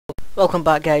Welcome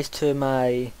back, guys, to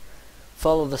my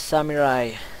Follow the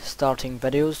Samurai starting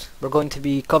videos. We're going to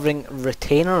be covering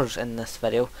retainers in this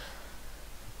video.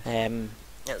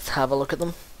 Let's have a look at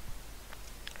them.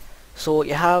 So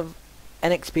you have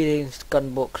inexperienced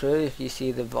gunboat crew. You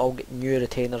see they've all got new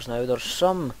retainers now. There's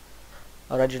some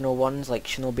original ones like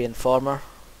Shinobi Informer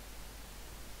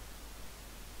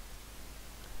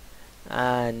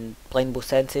and Blind Bow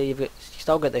Sensei. You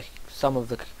still got some of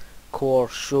the core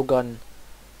Shogun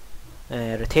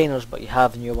retainers, but you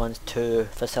have new ones to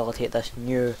facilitate this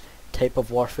new type of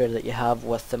warfare that you have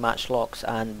with the matchlocks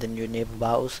and the new naval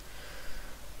battles.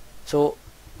 So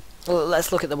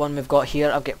let's look at the one we've got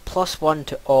here. I've got +1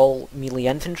 to all melee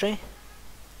infantry,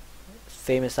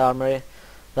 famous armory.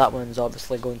 That one's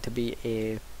obviously going to be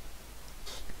a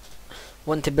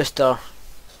one to booster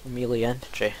melee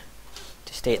infantry,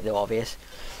 to state the obvious.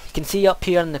 You can see up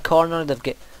here in the corner they've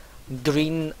got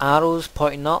green arrows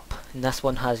pointing up, and this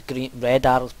one has red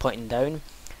arrows pointing down.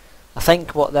 I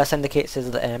think what this indicates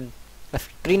is that if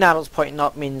green arrows pointing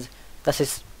up means this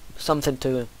is something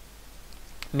to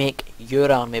make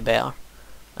your army better,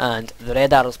 and the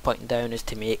red arrows pointing down is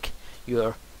to make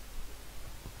your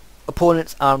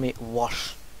opponent's army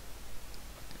worse.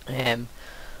 I'll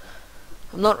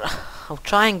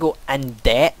try and go in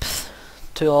depth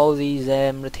to all these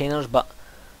retainers, but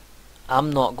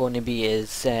I'm not going to be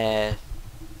as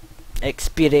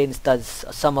experienced as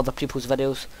some other people's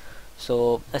videos,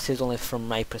 so this is only from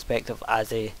my perspective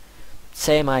as a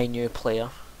semi-new player.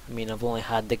 I mean, I've only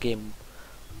had the game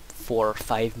 4 or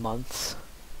 5 months.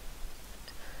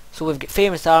 So we've got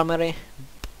famous armory.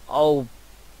 All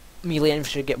melee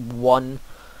infantry get 1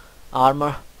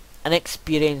 armor.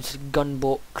 Inexperienced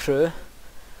gunboat crew.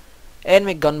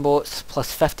 Enemy gunboats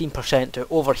plus 15% to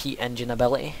overheat engine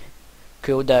ability,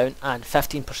 cooldown, and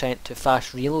 15% to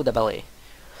fast reload ability.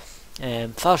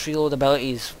 Fast reload ability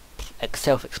is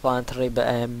self-explanatory,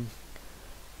 but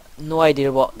no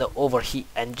idea what the overheat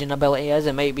engine ability is.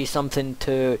 It might be something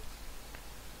to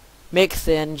make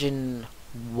the engine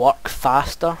work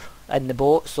faster in the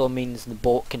boat, so it means the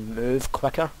boat can move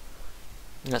quicker.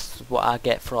 That's what I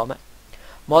get from it.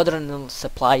 Modern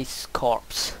supplies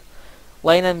corps.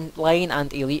 Line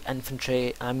and elite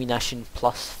infantry ammunition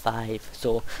 +5.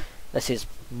 So this is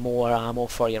more ammo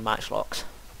for your matchlocks.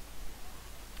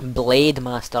 Blade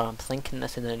Master, I'm thinking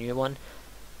this is a new one.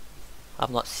 I've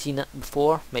not seen it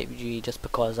before, maybe just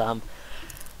because I'm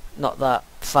not that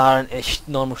far into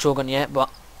normal Shogun yet, but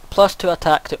 +2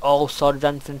 attack to all sword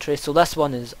infantry. So this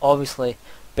one is obviously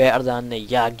better than the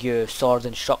Yagyu sword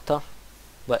instructor,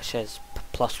 which is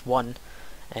 +1.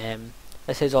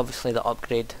 This is obviously the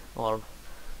upgrade or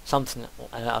something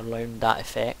around that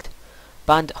effect.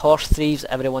 Bandit Horse Thieves,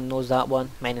 everyone knows that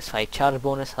one. -5 charge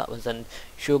bonus, that was in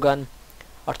Shogun.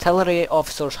 Artillery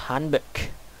Officer's Handbook.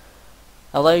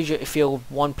 Allows you to field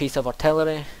 1 piece of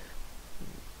artillery.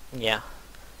 Yeah,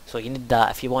 so you need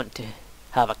that. If you want to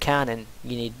have a cannon,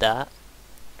 you need that.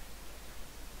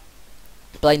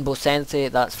 Blind Bow Sensei,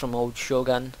 that's from old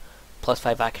Shogun.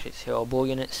 +5 accuracy to all bow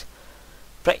units.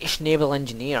 British Naval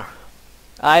Engineer.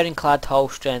 Ironclad hull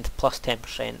strength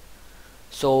 +10%.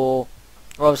 So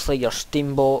obviously your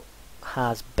steamboat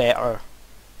has better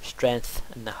strength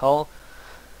in the hull.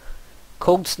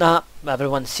 Cold Snap,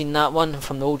 everyone's seen that one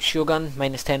from the old Shogun.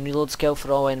 -10 reload skill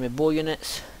for all enemy bow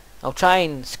units. I'll try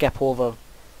and skip over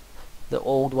the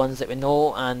old ones that we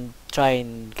know and try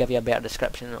and give you a better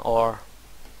description or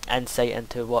insight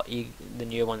into what the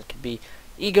new ones could be.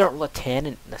 Eager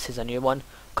Lieutenant, this is a new one.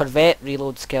 Corvette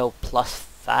reload skill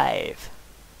 +5.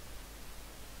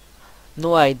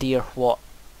 No idea what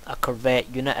a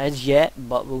corvette unit is yet,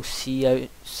 but we'll see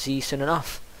soon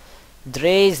enough.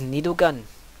 Dre's needle gun.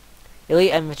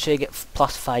 Elite infantry get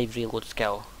 +5 reload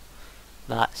skill.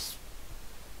 That's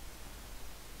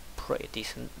pretty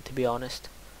decent, to be honest.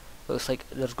 Looks like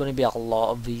there's going to be a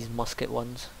lot of these musket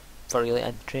ones for elite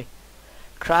infantry.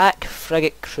 Crack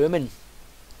frigate crewman.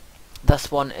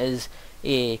 This one is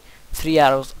a 3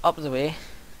 arrows up the way.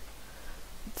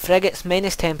 Frigates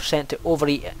 -10% to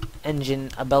overheat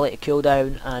engine ability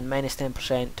cooldown and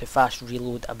 -10% to fast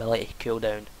reload ability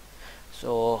cooldown.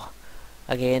 So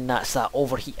again, that's that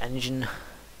overheat engine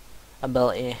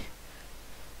ability.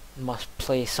 Must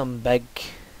play some big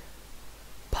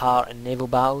part in naval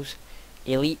battles.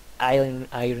 Elite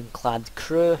ironclad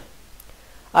crew.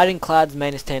 Ironclads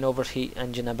 -10 overheat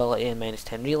engine ability and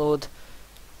 -10 reload.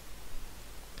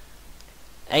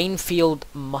 Enfield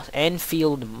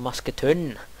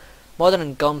Musketoon.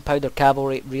 Modern gunpowder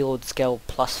cavalry reload skill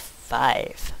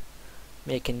 +5,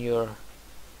 making your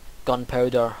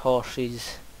gunpowder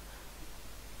horses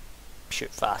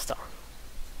shoot faster.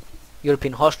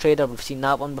 European Horse Trader, we've seen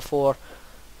that one before.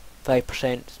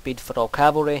 5% speed for all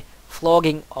cavalry.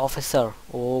 Flogging Officer,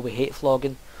 oh we hate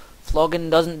flogging. Flogging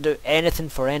doesn't do anything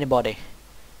for anybody.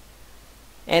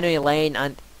 Enemy line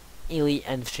and elite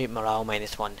infantry morale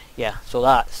 -1. Yeah, so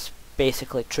that's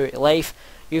basically true to life.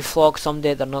 You flog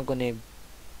somebody, they're not going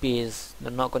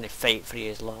to fight for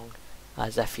you as long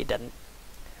as if you didn't.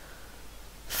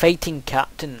 Fighting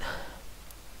Captain.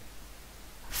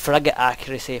 Frigate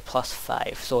accuracy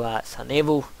 +5, so that's a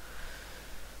naval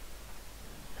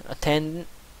attendant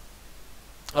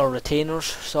or retainers,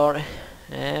 sorry.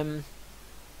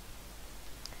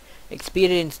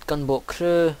 Experienced gunboat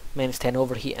crew, -10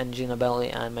 overheat engine ability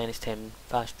and -10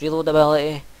 fast reload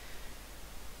ability.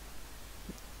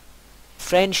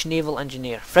 French naval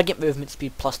engineer, frigate movement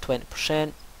speed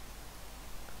 +20%.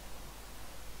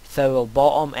 Foul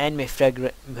bottom, enemy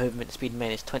frigate movement speed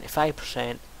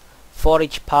 -25%.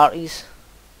 Forage parties,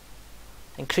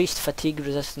 increased fatigue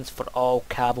resistance for all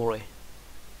cavalry.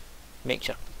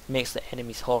 Makes the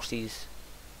enemy's horses,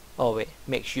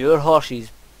 makes your horses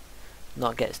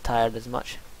not get as tired as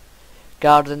much.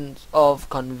 Guardians of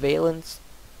Convalescence,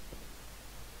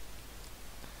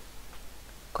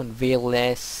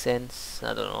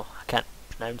 I don't know, I can't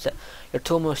pronounce it. Your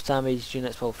two most damaged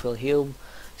units will full heal.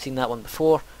 Seen that one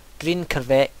before. Green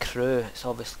Corvette crew, it's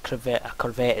obvious a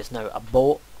corvette is now a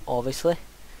boat, obviously.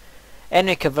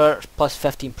 Enemy converts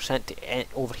 +15% to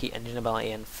overheat engine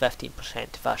ability and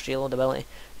 15% to fast reload ability.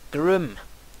 Groom.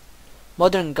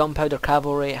 Modern gunpowder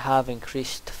cavalry have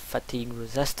increased fatigue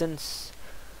resistance.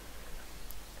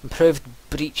 Improved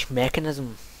breach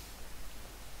mechanism.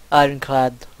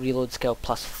 Ironclad reload skill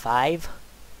 +5.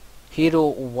 Hero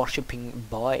worshipping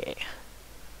boy.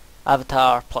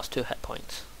 Avatar +2 hit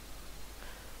points.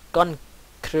 Gun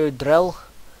crew drill.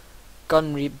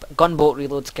 Gunboat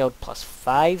reload skill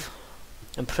 +5.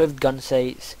 Improved gun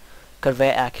sights.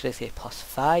 Corvette accuracy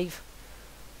 +5.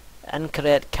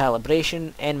 Incorrect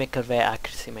calibration. Enemy corvette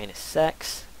accuracy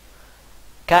 -6.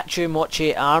 Kachu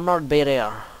Mochi armored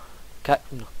bearer.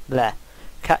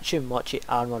 Kachu Mochi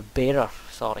armored bearer.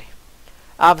 Sorry.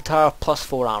 Avatar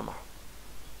 +4 armor.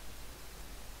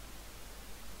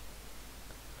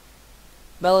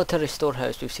 Military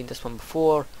storehouse. We've seen this one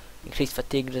before. Increased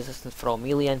fatigue resistance for all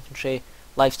melee infantry.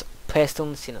 Livestock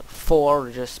pestilence. Seen it before.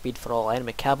 Reduced speed for all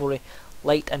enemy cavalry.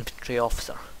 Light infantry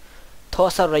officer.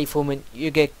 Tossa rifleman.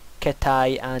 Yuge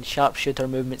Kitai and sharpshooter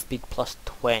movement speed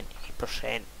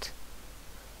 +20%.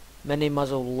 Mini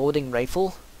muzzle loading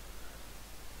rifle.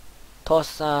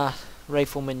 Tossa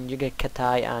rifleman Yuge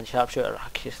Kitai and sharpshooter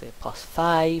accuracy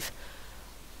 +5.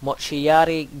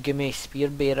 Mochiyari Gume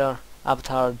spearbearer.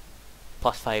 Avatar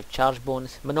 +5 charge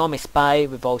bonus. Minomi spy,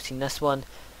 we've all seen this one.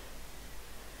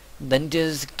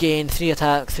 Ninjas gain 3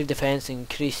 attack, 3 defense,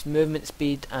 increased movement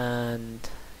speed, and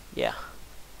yeah.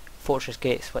 Fortress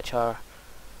gates, which your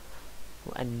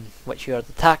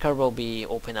attacker will be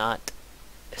open at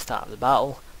the start of the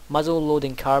battle. Muzzle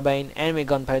loading carbine, enemy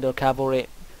gunpowder cavalry.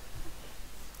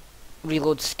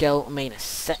 Reload skill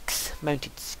 -6.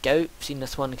 Mounted scout, seen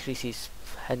this one, increases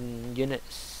hidden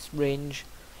units range.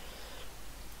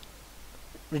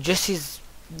 Reduces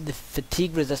the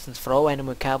fatigue resistance for all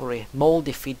enemy cavalry.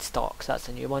 Mouldy feedstocks, that's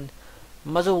a new one.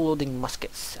 Muzzle loading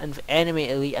muskets, and enemy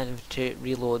elite infantry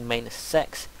reload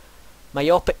 -6.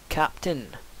 Myopic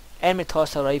captain, enemy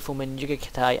tosser rifleman Yuga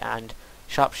Kitai and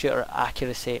sharpshooter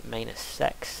accuracy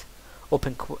 -6.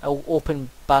 Open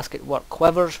basket work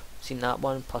quivers, seen that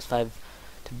one, +5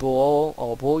 to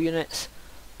bow units.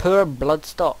 Poor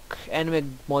bloodstock, enemy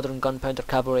modern gunpowder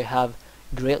cavalry have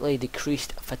greatly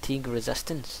decreased fatigue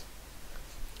resistance.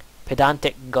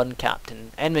 Pedantic gun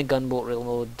captain, enemy gunboat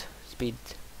reload speed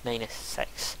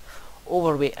 -6.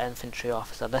 Overweight infantry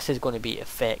officer, this is going to be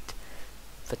affect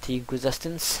fatigue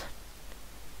resistance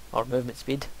or movement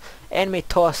speed. Enemy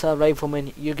Tossa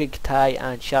rifleman Yuga Kitai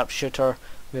and sharpshooter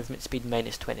movement speed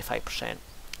 -25%.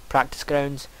 Practice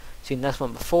grounds, seen this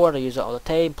one before, I use it all the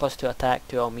time. +2 attack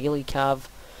to all melee cav.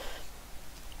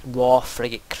 Raw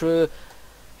frigate crew,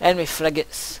 enemy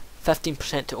frigates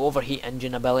 15% to overheat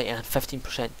engine ability and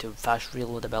 15% to fast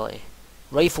reload ability.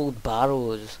 Rifled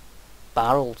barrels,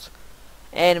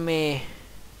 enemy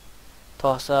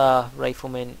Tossa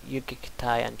rifleman Yuga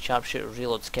Kitai and sharpshooter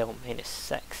reload skill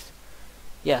 -6.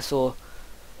 Yeah, so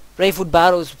rifled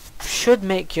barrels should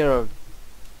make your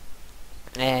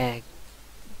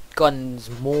guns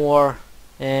more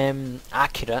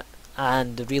accurate,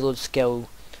 and the reload skill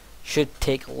should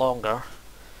take longer.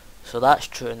 So that's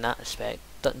true in that respect.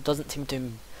 That doesn't seem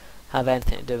to have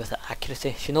anything to do with the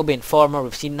accuracy. Shinobi Informer,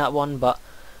 we've seen that one, but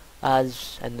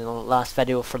as in the last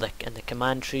video in the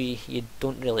command tree, you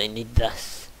don't really need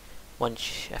this.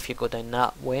 if you go down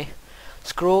that way.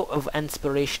 Scroll of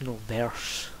Inspirational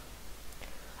Verse.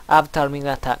 Avatar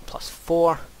melee attack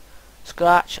 +4.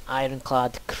 Scratch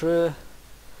Ironclad Crew.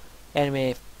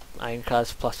 Enemy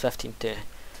Ironclads +15 to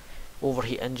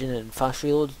overheat engine and fast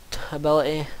reload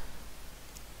ability.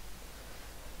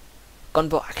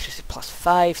 Gunboat accuracy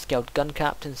 +5. Skilled gun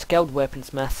captain. Skilled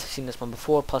weaponsmith. Seen this one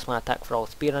before. +1 attack for all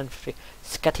spear infantry.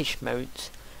 Skittish mounts.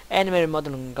 Enemy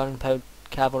modern gunpowder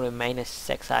cavalry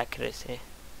 -6 accuracy.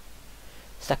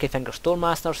 Sticky finger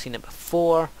storemaster. Seen it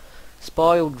before.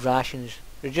 Spoiled rations.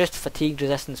 Reduced fatigue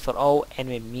resistance for all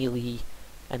enemy melee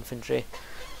infantry.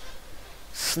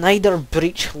 Snyder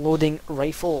breech loading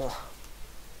rifle.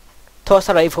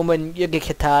 Tosser rifleman, Yugi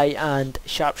Kitai, and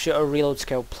sharpshooter reload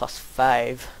skill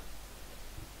 +5.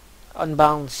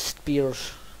 Unbalanced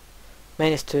spears.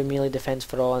 -2 melee defense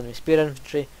for all enemy spear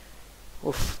infantry.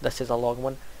 Oof, this is a long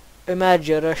one. Uma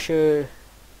Jirushi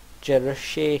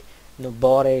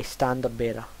Nobori standard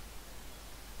bearer.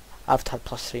 Avatar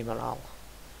 +3 morale.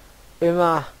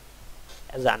 Uma,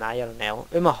 is that an I or an L?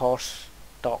 Uma horse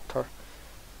doctor.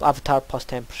 Avatar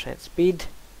 +10% speed.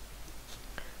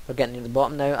 We're getting near the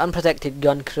bottom now. Unprotected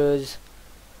gun crews.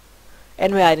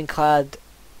 Enemy ironclad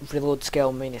reload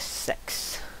skill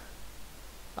 -6.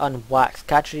 Unwaxed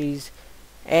catcheries.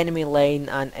 Enemy line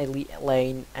and elite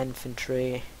line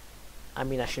infantry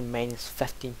ammunition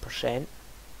 -15%.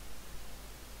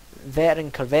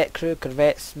 Veteran corvette crew.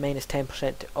 Corvettes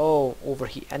 -10% to all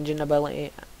overheat engine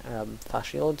ability.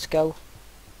 Fast reload skill.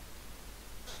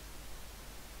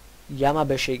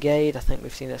 Yamabushi guide. I think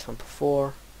we've seen this one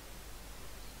before.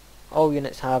 All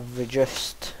units have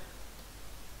reduced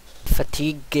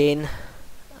fatigue gain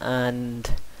and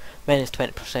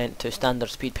 -20% to standard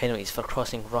speed penalties for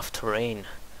crossing rough terrain.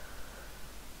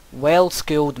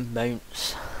 Well-skilled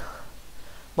mounts.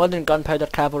 Modern gunpowder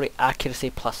cavalry accuracy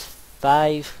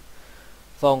 +5.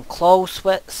 Von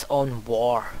Clausewitz on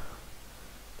war.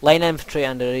 Line infantry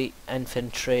and elite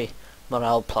infantry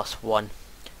morale +1.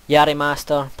 Yari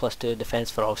master +2 defense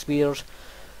for all spears.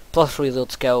 Plus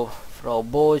reload skill for all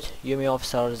bows. Yumi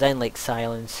officer Zen like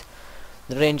silence.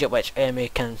 The range at which enemy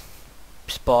can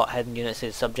spot hidden units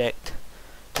is subject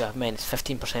to a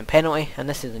 -15% penalty. And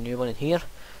this is the new one in here.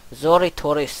 Zori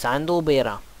Tori Sandal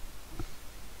Bearer.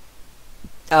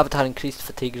 Avatar increased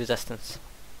fatigue resistance.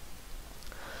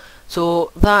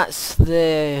 So that's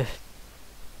the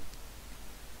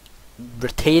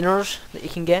retainers that you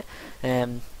can get.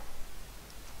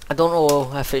 I don't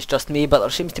know if it's just me, but there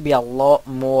seems to be a lot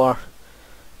more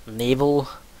naval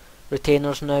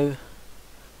retainers now.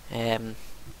 I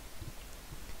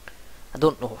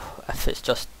don't know if it's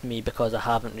just me because I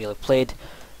haven't really played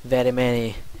very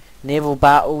many naval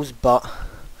battles, but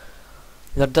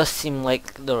there does seem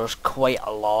like there's quite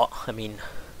a lot. I mean,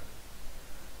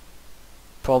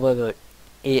 probably about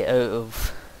 8 out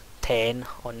of 10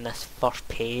 on this first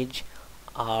page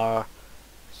are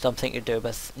something to do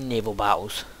with naval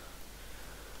battles.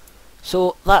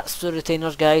 So that's the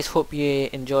retainers, guys. Hope you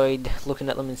enjoyed looking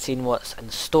at them and seeing what's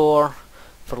in store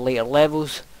for later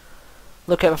levels.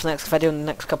 Look out for the next video in the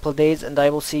next couple of days, and I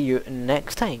will see you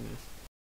next time.